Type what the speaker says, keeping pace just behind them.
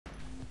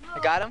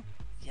got him?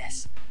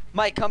 Yes.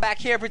 Mike, come back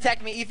here.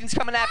 Protect me. Ethan's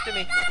coming after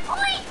me.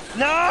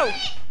 No!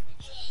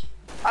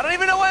 I don't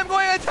even know why I'm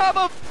going on top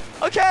of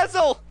a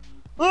castle.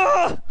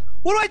 Ugh.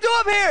 What do I do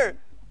up here?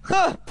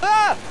 Huh.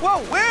 Ah.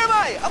 Whoa, where am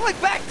I? I'm like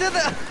back to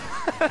the...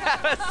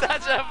 That was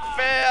such a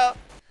fail.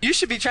 You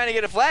should be trying to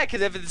get a flag,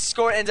 because if the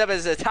score ends up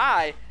as a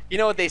tie, you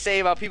know what they say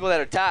about people that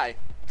are tie.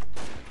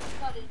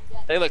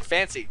 They look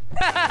fancy.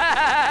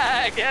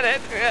 Get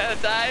it?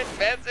 Tie,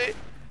 fancy.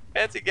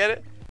 Fancy, get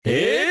it?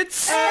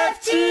 It's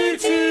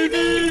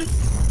FGTeeV.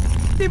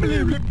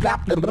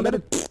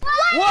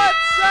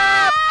 What's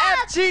up,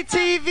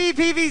 FGTeeV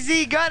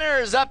PVZ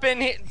Gunners up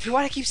in here?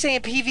 Why do I keep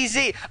saying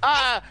PVZ?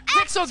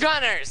 Pixel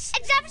Gunners.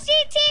 It's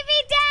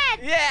FGTeeV Dad.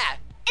 Yeah.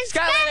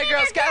 Skylander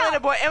girl,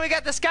 Skylander boy, and we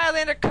got the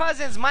Skylander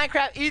cousins,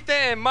 Minecraft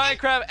Ethan,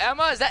 Minecraft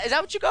Emma. Is that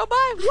what you go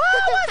by? Whoa,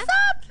 what's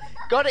up?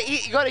 Go to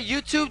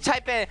YouTube,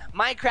 type in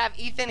Minecraft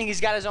Ethan. He's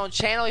got his own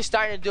channel. He's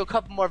starting to do a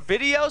couple more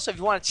videos. So if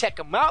you want to check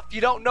him out, if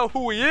you don't know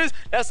who he is,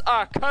 that's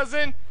our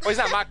cousin. Well, he's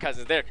not my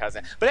cousin, their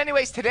cousin. But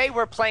anyways, today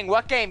we're playing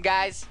what game,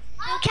 guys?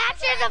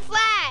 Capture the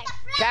flag.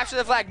 Capture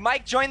the flag.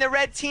 Mike, join the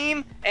red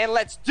team, and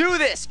let's do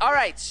this. All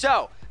right,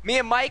 so me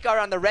and Mike are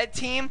on the red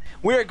team.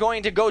 We're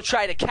going to go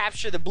try to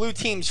capture the blue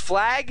team's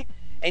flag,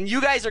 and you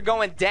guys are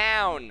going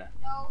down.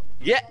 No.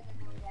 Yeah.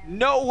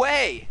 No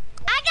way.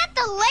 I got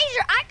the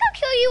laser. I could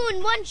kill you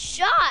in one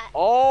shot.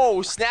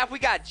 Oh, snap. We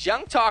got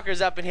junk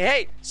talkers up in here.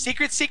 Hey,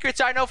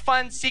 secrets are no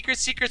fun.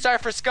 Secrets are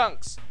for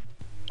skunks.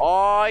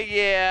 Oh,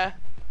 yeah.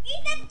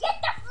 Ethan,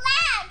 get the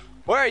flag.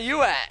 Where are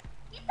you at?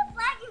 Get the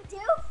flag, you do.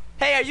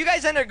 Hey, are you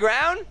guys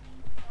underground?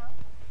 No.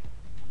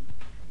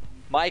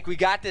 Mike, we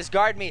got this.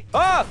 Guard me.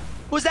 Oh,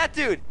 who's that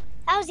dude?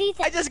 That was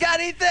Ethan. I just got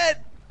Ethan.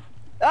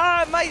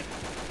 Ah, my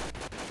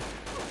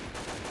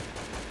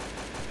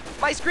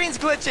screen's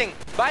glitching.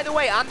 By the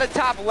way, on the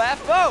top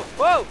left. Whoa,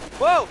 whoa,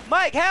 whoa.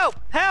 Mike, help,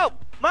 help.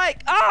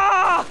 Mike,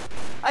 ah!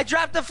 I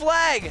dropped the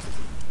flag.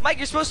 Mike,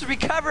 you're supposed to be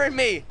covering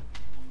me.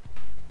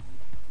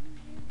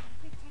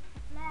 Protect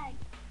the flag.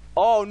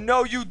 Oh,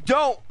 no, you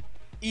don't,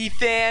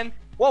 Ethan.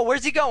 Whoa,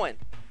 where's he going?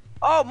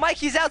 Oh, Mike,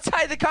 he's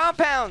outside the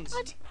compounds.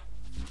 What?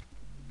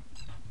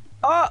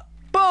 Oh,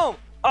 boom.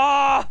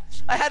 Oh,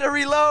 I had to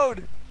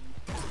reload.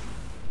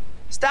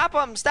 Stop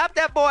him. Stop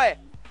that boy.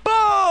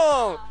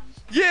 Boom.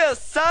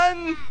 Yes,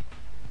 son.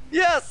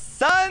 Yes,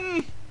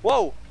 son.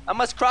 Whoa, I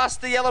must cross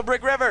the yellow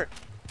brick river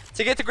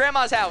to get to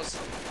Grandma's house.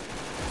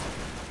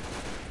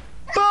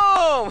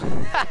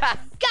 Boom.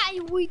 Got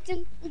you,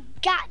 Ethan.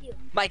 Got you.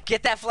 Mike,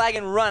 get that flag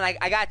and run.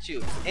 I got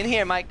you. In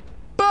here, Mike.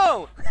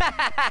 Boom.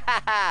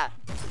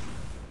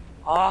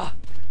 Oh.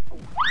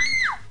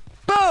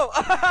 Boom.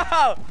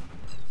 Oh.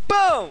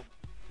 Boom.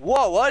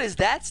 Whoa, what is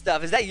that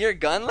stuff? Is that your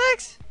gun,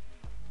 Lex?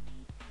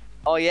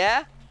 Oh,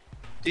 yeah?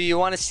 Do you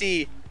want to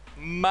see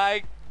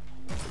my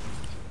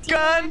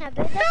gun? No,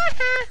 Ethan,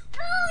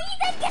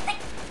 get the...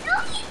 No,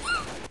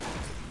 Ethan.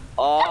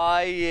 Oh,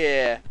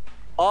 yeah.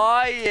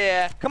 Oh,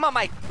 yeah. Come on,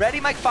 Mike. Ready,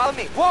 Mike? Follow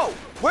me. Whoa.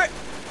 Where?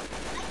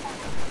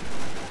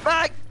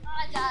 Mike. Oh,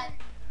 I died.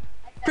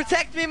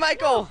 Protect me,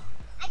 Michael.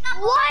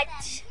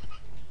 What?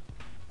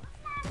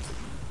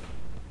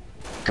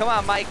 Come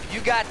on, Mike. You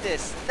got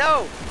this.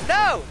 No.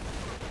 No.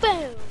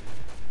 Boom.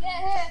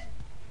 Yeah.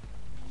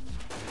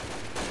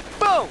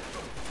 Boom.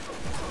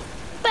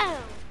 Boom.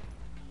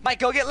 Mike,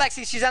 go get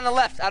Lexi. She's on the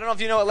left. I don't know if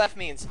you know what left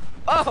means.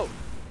 Oh.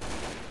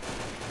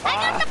 I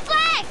got the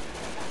flag.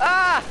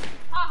 Ah.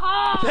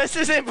 This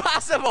is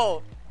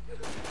impossible.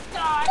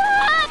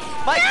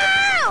 Mike,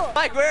 No.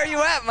 Mike, where are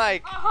you at,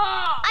 Mike?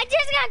 I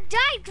just got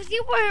died because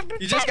you weren't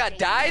protecting. You just got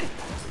died?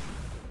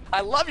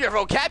 I love your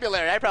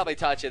vocabulary. I probably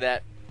taught you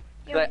that.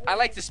 But I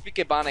like to speak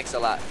Ebonics a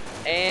lot.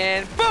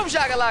 And boom,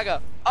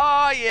 shakalaka.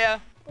 Oh, yeah.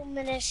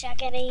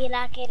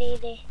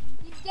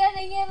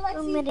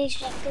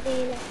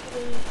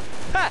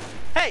 Ha,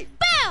 hey.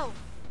 Boom.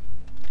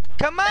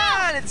 Come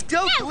on. It's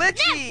so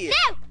glitchy.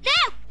 No.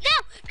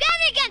 Grab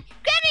the gun.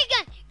 Grab the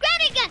gun. Grab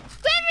the gun.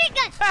 Grab the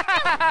gun. No.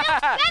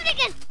 Grab the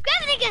gun.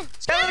 Grab the gun.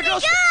 Grab the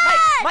gun.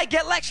 Mike,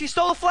 get Lex. She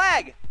stole the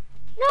flag.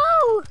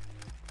 No.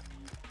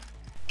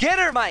 Get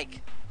her,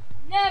 Mike.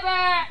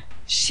 Never.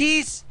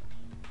 She's...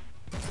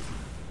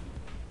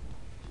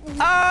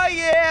 Oh,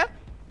 yeah.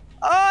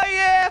 Oh,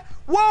 yeah.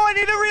 Whoa, I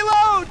need to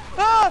reload.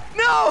 Oh,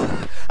 no.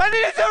 I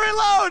needed to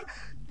reload.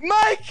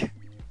 Mike,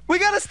 we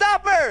got to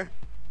stop her.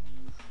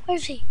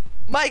 Where's she?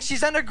 Mike,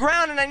 she's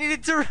underground and I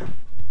needed to...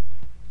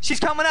 She's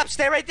coming up.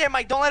 Stay right there,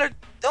 Mike. Don't let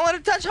her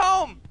touch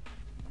home.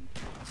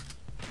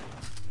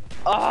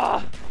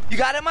 Oh, you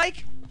got it,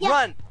 Mike?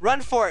 Yeah.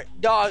 Run for it.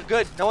 Oh,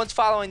 good. No one's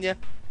following you.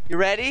 You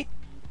ready?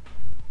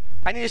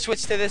 I need to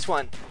switch to this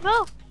one.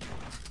 No.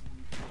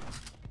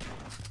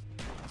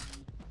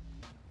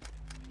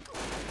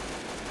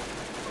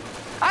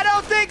 I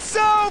don't think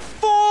so,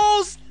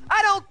 fools!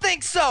 I don't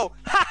think so!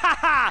 Ha ha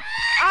ha!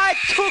 I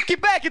took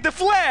it back at the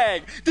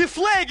flag! The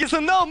flag is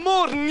no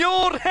more in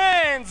your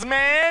hands,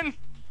 man!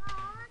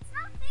 It's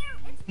not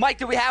fair. Mike,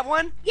 do we have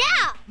one? Yeah.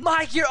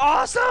 Mike, you're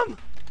awesome!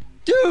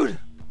 Dude!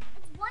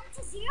 It's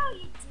 1-0,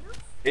 you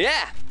do.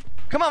 Yeah!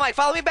 Come on, Mike,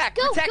 follow me back.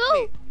 Go, Protect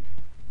go. me.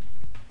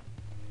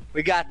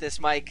 We got this,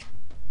 Mike.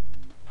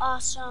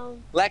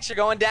 Awesome. Lex, you're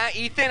going down.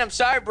 Ethan, I'm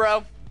sorry,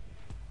 bro.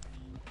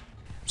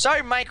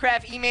 Sorry,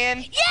 Minecraft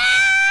E-Man.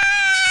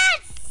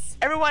 Yes!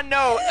 Everyone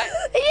know.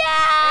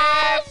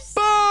 Yes!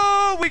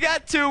 Boom! We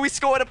got 2. We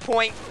scored a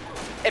point.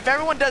 If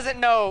everyone doesn't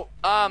know,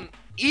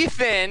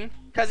 Ethan,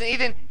 cousin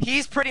Ethan,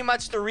 he's pretty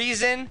much the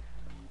reason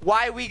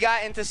why we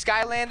got into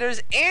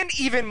Skylanders and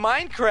even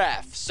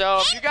Minecraft. So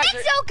if you guys are...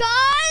 Pixel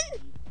Gun?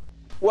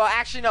 Well,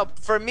 actually, no.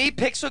 For me,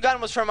 Pixel Gun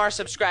was from our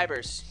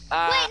subscribers.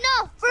 Wait,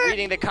 no.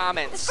 Reading the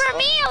comments. For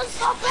me, it was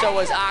So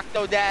was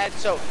Octodad.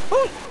 So...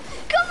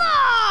 Come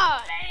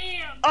on!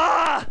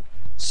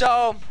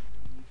 So,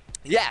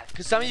 yeah,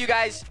 because some of you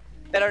guys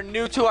that are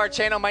new to our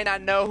channel might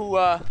not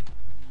know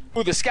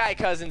who the Sky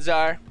Cousins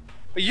are.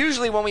 But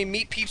usually when we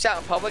meet peeps out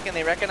in public and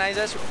they recognize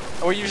us,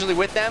 we're usually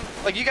with them.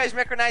 Like, you guys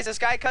recognize the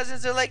Sky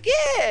Cousins? They're like,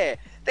 yeah,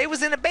 they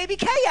was in a Baby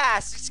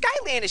Chaos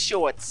Skylander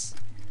shorts.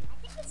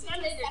 I think it's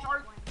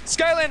Skylander.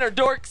 Skylander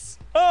dorks.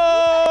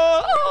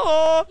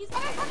 Oh! He's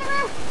coming from the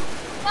roof.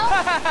 No.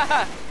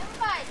 Never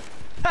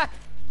mind.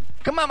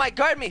 Come on, Mike,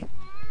 guard me.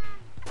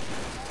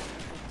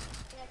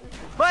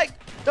 Mike,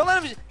 don't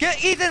let him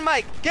get Ethan,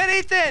 Mike. Get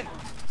Ethan.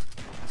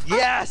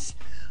 Yes.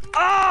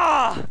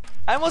 I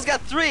almost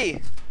got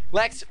 3.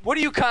 Lex, what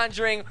are you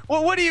conjuring?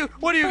 What are you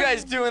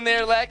guys doing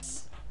there,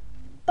 Lex?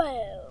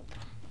 Boom.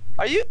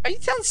 Are you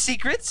telling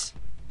secrets?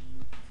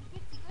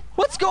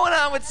 What's going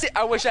on with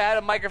I wish I had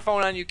a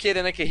microphone on you, kid,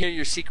 and I could hear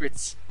your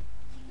secrets.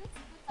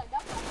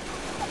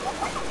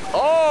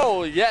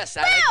 Oh, yes,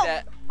 I like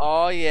that.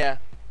 Oh, yeah.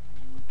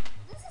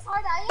 This is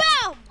hard to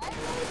Boom. I have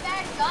a really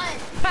bad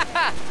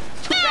gun.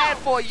 Too bad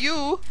for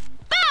you.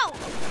 Boom.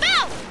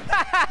 Boom.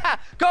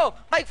 Go,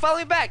 Mike, follow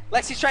me back.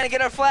 Lexi's trying to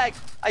get our flag.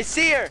 I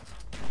see her.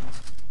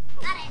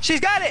 She's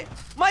got it.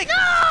 Mike.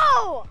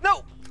 No.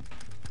 No.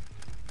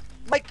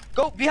 Mike,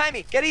 go behind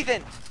me. Get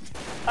Ethan.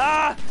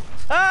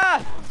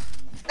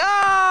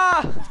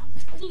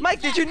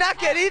 Mike, did you not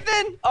get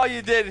Ethan? Oh,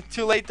 you did.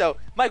 Too late, though.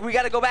 Mike, we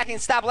got to go back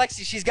and stop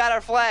Lexi. She's got our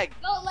flag.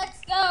 Go,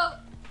 let's go.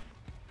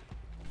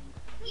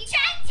 You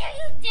tried to,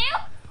 you do?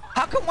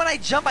 How come when I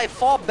jump, I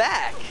fall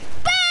back?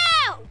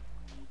 Boom!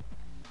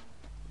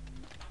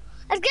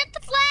 Let's get the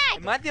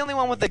flag. Am I the only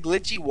one with the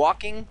glitchy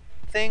walking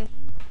thing?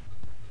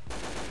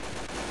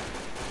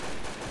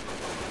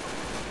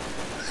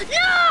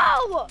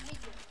 No!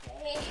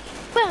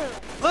 Boom.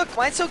 Look,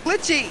 mine's so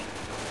glitchy.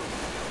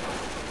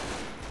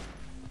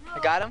 I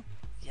got him?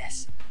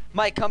 Yes.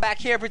 Mike, come back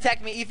here.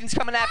 Protect me. Ethan's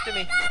coming after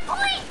me.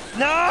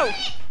 No!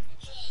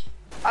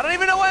 I don't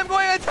even know why I'm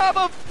going on top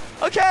of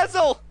a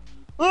castle.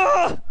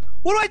 Ugh!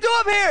 What do I do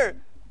up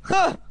here?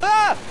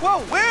 Whoa,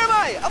 where am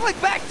I? I'm like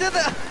back to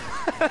the...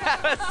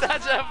 That was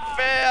such a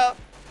fail.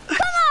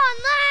 Come on,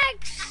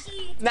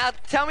 Lex. Now,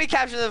 tell me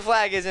capture the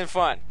flag isn't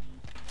fun.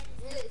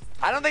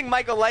 I don't think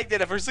Michael liked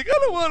it at first. Like, I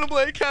don't want to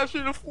play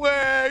capture the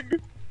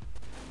flag.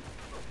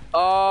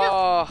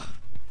 Oh. No.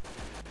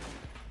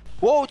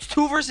 Whoa, it's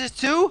 2 versus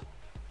 2?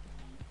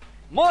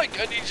 Mike,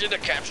 I need you to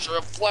capture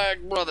a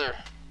flag, brother.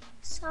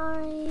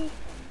 Sorry.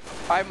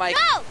 All right, Mike.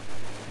 No!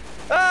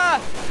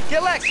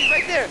 Get Lex, she's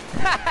right there.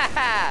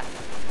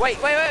 Wait.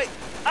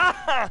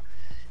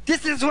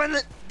 This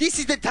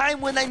is the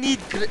time when I need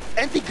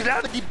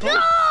anti-gravity boost.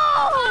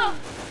 No!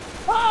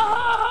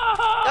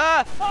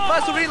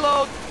 Must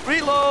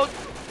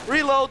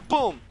reload,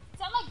 boom.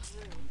 Sound like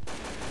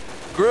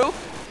Gru?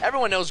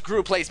 Everyone knows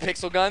Gru plays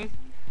Pixel Gun.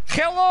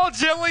 Hello,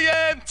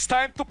 Jillian! It's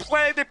time to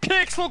play the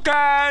Pixel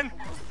Gun!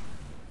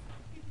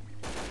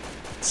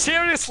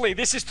 Seriously,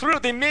 this is true.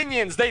 The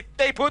minions, they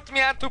put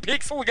me onto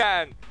Pixel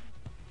Gun.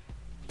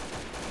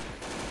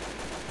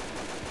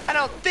 I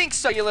don't think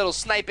so, you little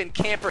sniping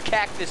camper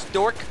cactus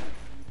dork.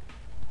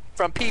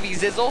 From PV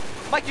Zizzle.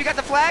 Mike, you got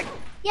the flag?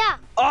 Yeah.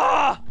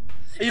 Are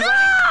you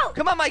running?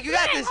 Come on, Mike, you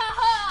got this.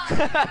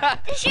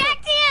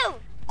 Distract you!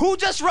 Who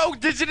just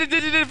wrote fidget?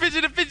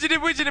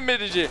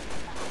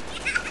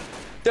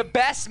 The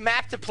best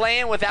map to play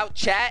in without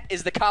chat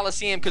is the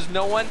Coliseum because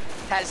no one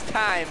has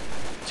time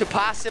to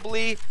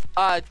possibly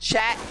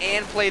chat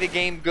and play the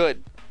game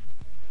good.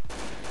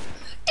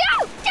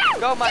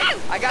 Go, Mike.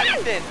 I got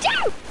Ethan.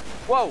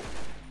 Whoa.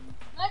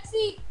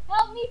 Lexi,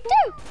 help me.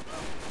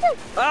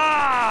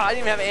 I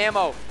didn't even have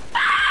ammo.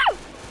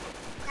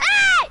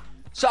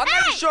 So I'm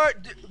not even sure,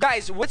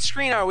 guys. What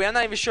screen are we? I'm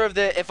not even sure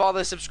if all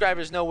the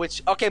subscribers know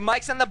which. Okay,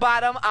 Mike's on the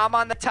bottom. I'm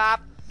on the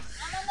top.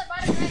 I'm on the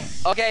bottom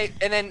right. Okay,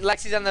 and then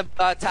Lexi's on the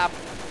top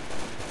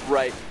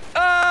right.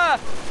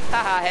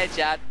 Haha,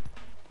 headshot.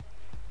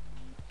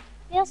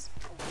 Yes.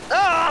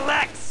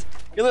 Lex,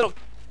 you little.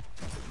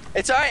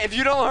 It's all right if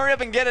you don't hurry up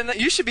and get it.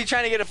 You should be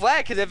trying to get a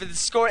flag because if the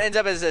score ends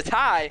up as a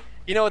tie,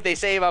 you know what they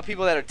say about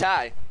people that are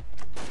tie.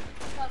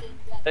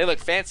 They look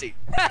fancy.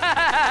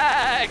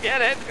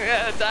 Get it?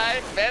 Tie,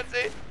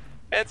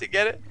 fancy,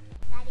 get it?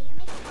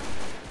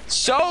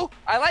 So,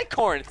 I like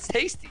corn. It's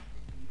tasty.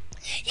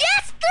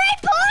 Yes,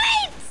 3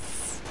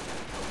 points!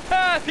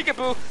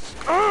 Peekaboo.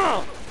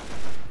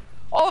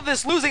 All of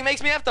this losing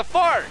makes me have to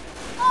fart.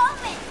 Oh,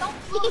 man, don't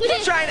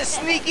You trying to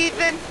sneak,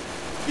 Ethan?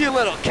 You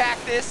little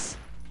cactus.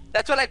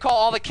 That's what I call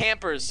all the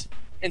campers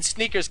and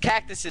sneakers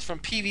cactuses from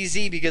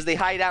PVZ because they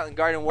hide out in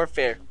Garden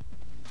Warfare.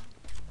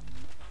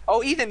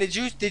 Oh, Ethan, did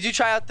you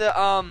try out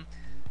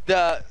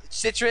the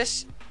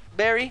citrus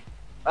berry?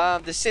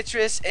 The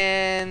citrus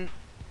and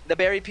the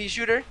berry pea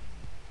shooter?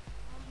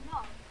 No.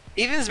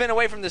 Ethan's been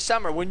away from the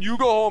summer. When you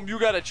go home, you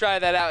gotta try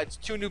that out. It's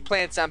 2 new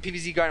plants on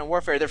PVZ Garden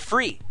Warfare. They're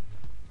free.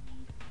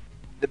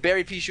 The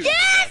berry pea shooter.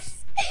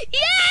 Yes!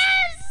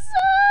 Yes!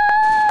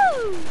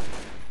 Woo!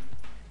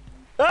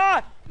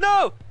 Ah!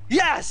 No!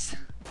 Yes!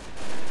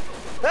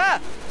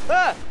 Ah!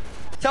 Ah!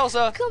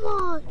 Tulsa. Come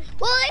on.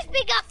 Well, at least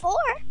we got 4.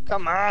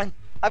 Come on.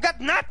 I've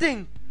got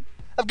nothing.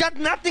 I've got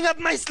nothing up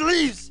my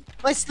sleeves.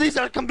 My sleeves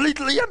are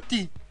completely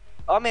empty.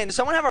 Oh man, does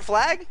someone have our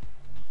flag?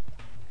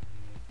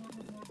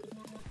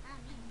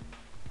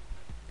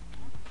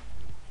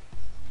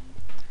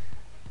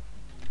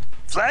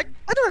 Flag?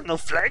 I don't have no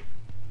flag.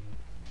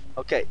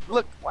 Okay,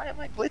 look, why am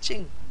I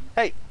glitching?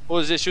 Hey, who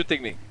is this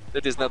shooting me?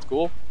 That is not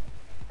cool.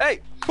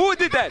 Hey, who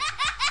did that?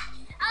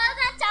 I was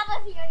on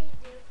top of you, you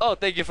do. Oh,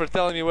 thank you for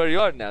telling me where you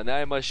are now. Now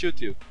I must shoot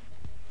you.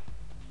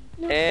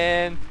 No.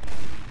 And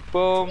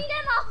boom, Need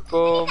ammo.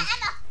 boom, I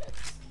need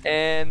the ammo.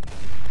 and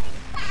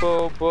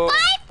boom, boom,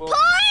 5 boom.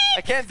 points!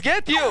 I can't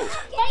get you. 5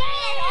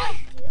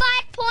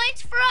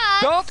 points for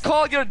us. Don't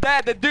call your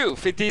dad a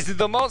doof. It is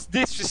the most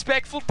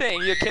disrespectful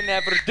thing you can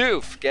ever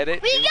doof. Get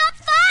it? We got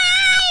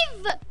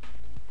 5!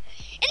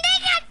 And they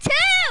got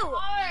 2!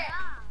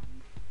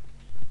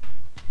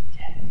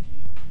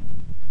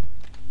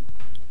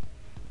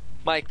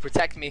 Mike,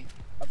 protect me.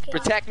 Okay.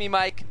 Protect me,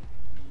 Mike.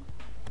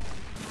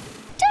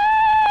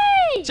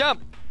 3!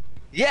 Jump.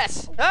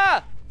 Yes.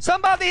 Ah!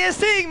 Somebody is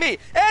seeing me,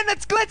 and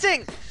it's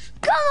glitching.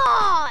 Come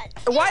on!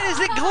 Why does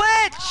it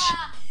glitch?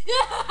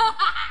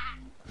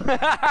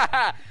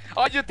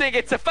 Oh, you think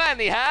it's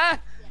funny, huh?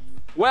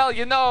 Well,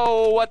 you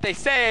know what they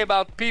say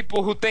about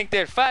people who think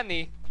they're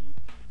funny.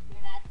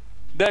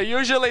 They're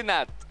usually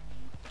not.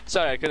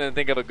 Sorry, I couldn't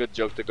think of a good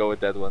joke to go with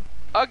that one.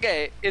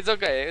 Okay, it's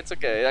okay, it's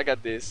okay. I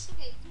got this.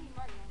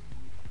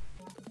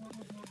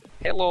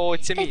 Hello,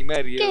 it's me,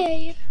 Mario.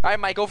 Okay. All right,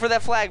 Mike, go for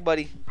that flag,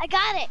 buddy. I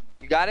got it.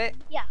 You got it?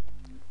 Yeah.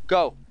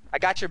 Go. I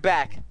got your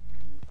back.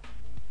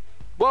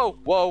 Whoa,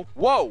 whoa,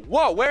 whoa,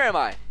 whoa. Where am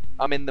I?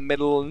 I'm in the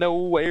middle of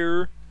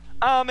nowhere.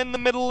 I'm in the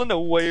middle of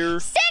nowhere.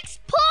 6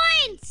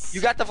 points!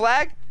 You got the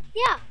flag?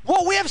 Yeah.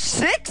 Whoa, we have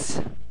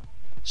 6?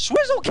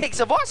 Swizzle cakes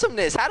of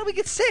awesomeness. How do we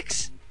get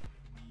 6?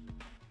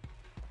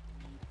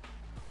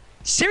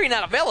 Siri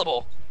not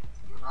available.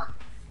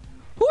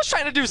 Who's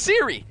trying to do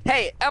Siri?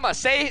 Hey, Emma,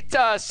 say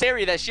to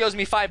Siri that she owes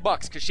me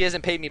 $5 because she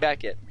hasn't paid me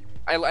back yet.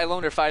 I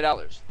loaned her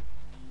 $5.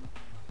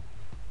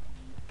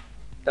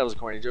 That was a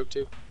corny joke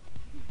too.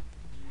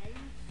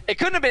 It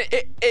couldn't have been.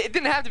 It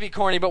didn't have to be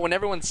corny, but when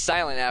everyone's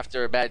silent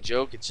after a bad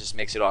joke, it just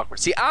makes it awkward.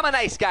 See, I'm a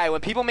nice guy.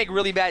 When people make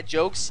really bad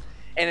jokes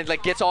and it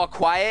like gets all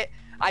quiet,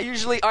 I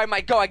usually, all right,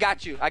 Mike, go. I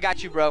got you,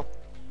 bro.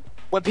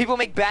 When people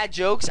make bad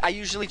jokes, I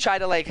usually try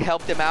to like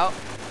help them out.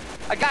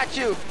 I got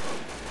you.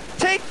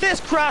 Take this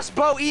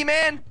crossbow,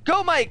 E-man.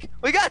 Go, Mike.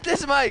 We got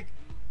this, Mike.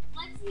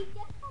 I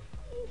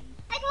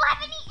don't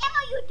have any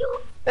ammo, you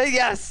do.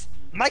 Yes,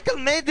 Michael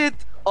made it.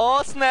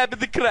 Oh, snap at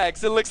the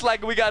cracks. It looks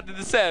like we got to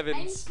the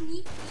 7s.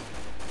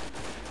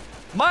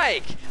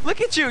 Mike, look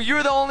at you.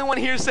 You're the only one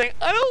here saying,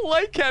 I don't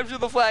like capture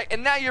the flag.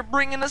 And now you're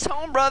bringing us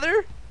home,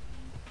 brother.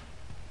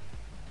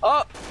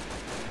 Oh.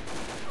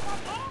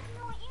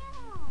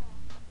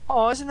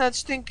 Oh, isn't that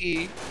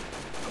stinky?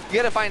 You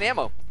gotta find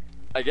ammo,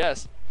 I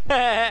guess.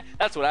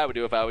 That's what I would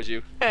do if I was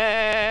you.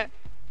 And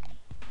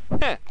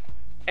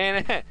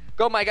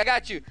go, Mike. I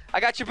got you. I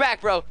got your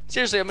back, bro.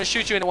 Seriously, I'm gonna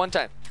shoot you in one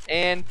time.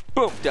 And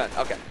boom, done.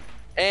 Okay.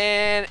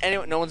 And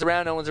anyway, no one's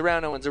around. No one's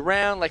around. No one's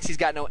around. Lexi's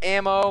got no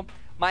ammo.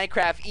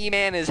 Minecraft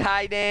E-Man is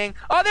hiding.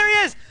 Oh, there he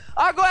is.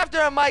 I'll go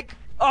after him, Mike.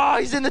 Oh,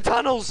 he's in the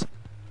tunnels.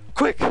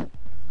 Quick.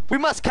 We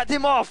must cut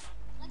him off.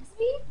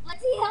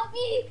 Lexi, help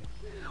me.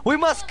 We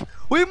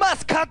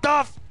must cut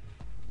off.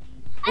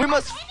 We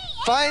must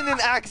find an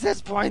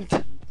access point.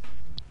 I'm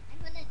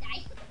gonna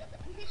die.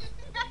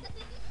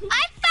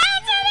 I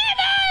found an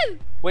ammo!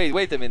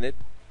 Wait a minute.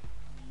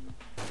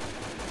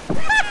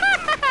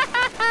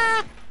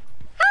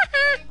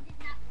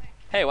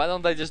 Hey, why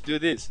don't I just do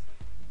this?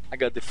 I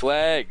got the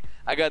flag.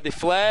 I got the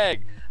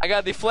flag. I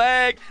got the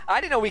flag. I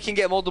didn't know we can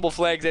get multiple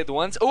flags at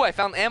once. Oh, I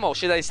found ammo.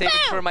 Should I save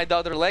it for my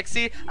daughter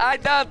Lexi? I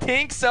don't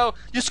think so.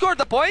 You scored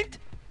the point?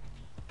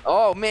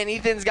 Oh man,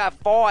 Ethan's got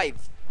 5.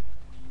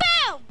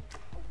 Boom!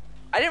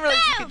 I didn't realize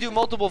you could do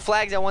multiple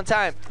flags at one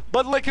time.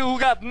 But look at who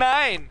got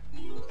 9.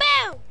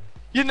 Boom!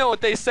 You know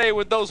what they say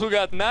with those who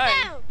got 9.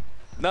 Boom!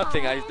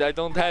 Nothing. I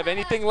don't have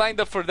anything lined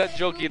up for that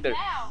joke either. Who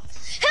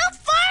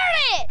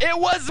farted? It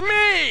was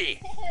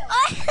me!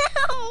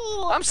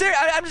 Ow! I'm serious.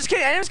 I'm just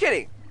kidding. I'm just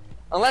kidding.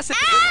 Unless it's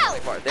Ow!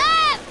 the part.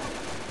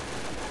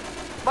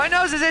 My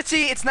nose is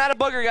itchy. It's not a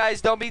booger, guys.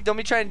 Don't be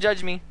trying to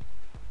judge me.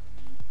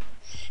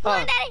 Come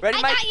on, Daddy. Ready,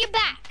 I Mike? got your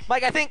back.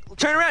 Mike, I think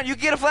turn around. You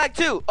can get a flag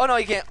too. Oh no,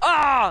 you can't.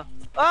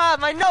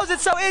 My nose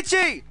is so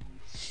itchy.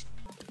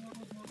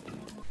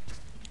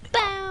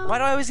 Boom. Why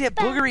do I always get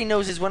boogery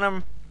noses when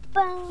I'm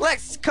Boom.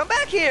 Lex, come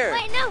back here.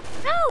 Wait, no,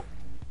 no.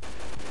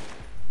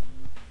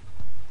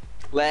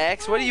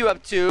 Lex, what are you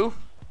up to?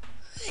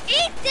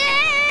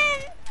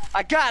 Ethan!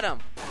 I got him.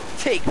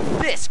 Take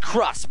this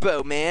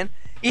crossbow, man.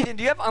 Ethan,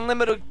 do you have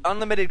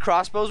unlimited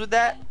crossbows with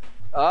that?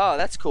 Oh,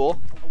 that's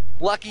cool.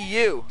 Lucky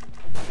you.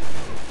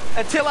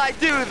 Until I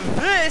do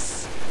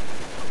this.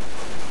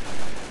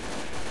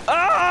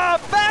 Ah,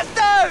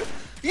 faster!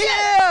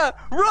 Yeah!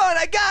 Run,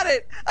 I got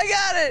it! I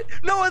got it!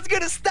 No one's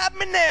gonna stop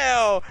me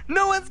now!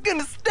 No one's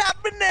gonna stop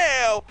me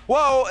now!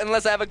 Whoa,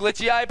 unless I have a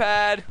glitchy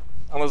iPad.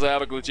 Unless I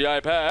have a glitchy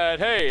iPad.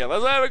 Hey,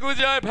 unless I have a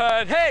glitchy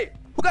iPad. Hey!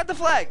 Who got the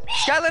flag?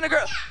 Skylander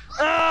girl.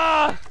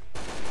 Ah!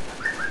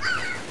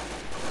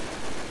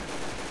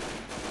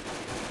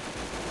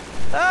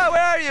 Ah,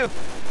 where are you?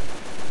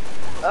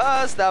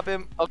 Stop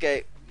him.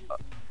 Okay.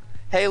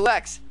 Hey,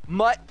 Lex.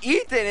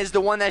 Ethan is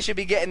the one that should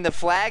be getting the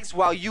flags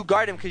while you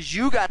guard him because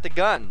you got the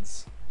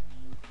guns.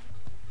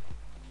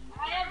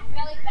 I have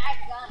really bad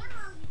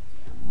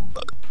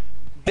guns.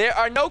 There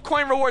are no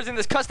coin rewards in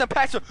this custom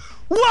pack. So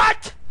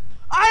what?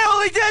 I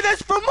only did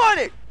this for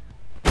money.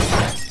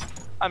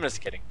 I'm just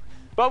kidding.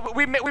 But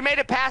we made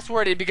it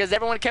passworded because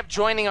everyone kept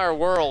joining our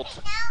world.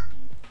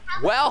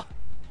 Well,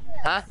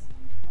 huh?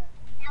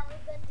 Now we're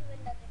going to do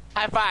another.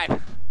 High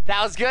five.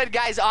 That was good,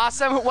 guys.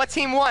 Awesome. What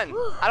team won?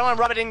 I don't want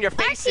to rub it in your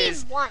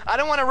faces. Our team won. I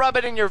don't want to rub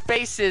it in your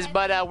faces,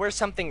 but wear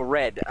something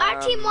red.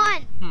 Our team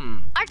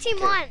won. Our team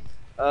won.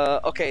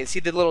 Okay, see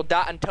the little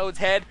dot on Toad's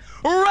head?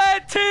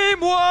 Red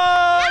team won!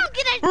 Now I'm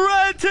gonna...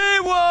 Red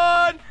team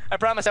won! I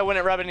promise I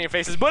wouldn't rub it in your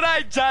faces, but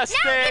I just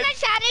Now I'm did! gonna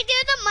try to do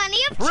the money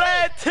of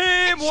Red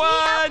team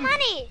won!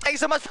 Money. Thanks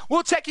so much.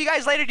 We'll check you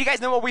guys later. Do you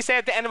guys know what we say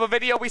at the end of a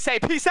video? We say,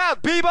 peace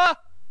out, Beba!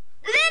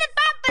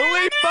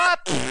 Leep.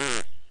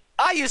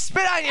 Ah, you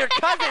spit on your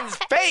cousin's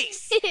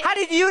face! How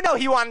did you know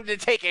he wanted to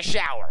take a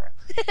shower?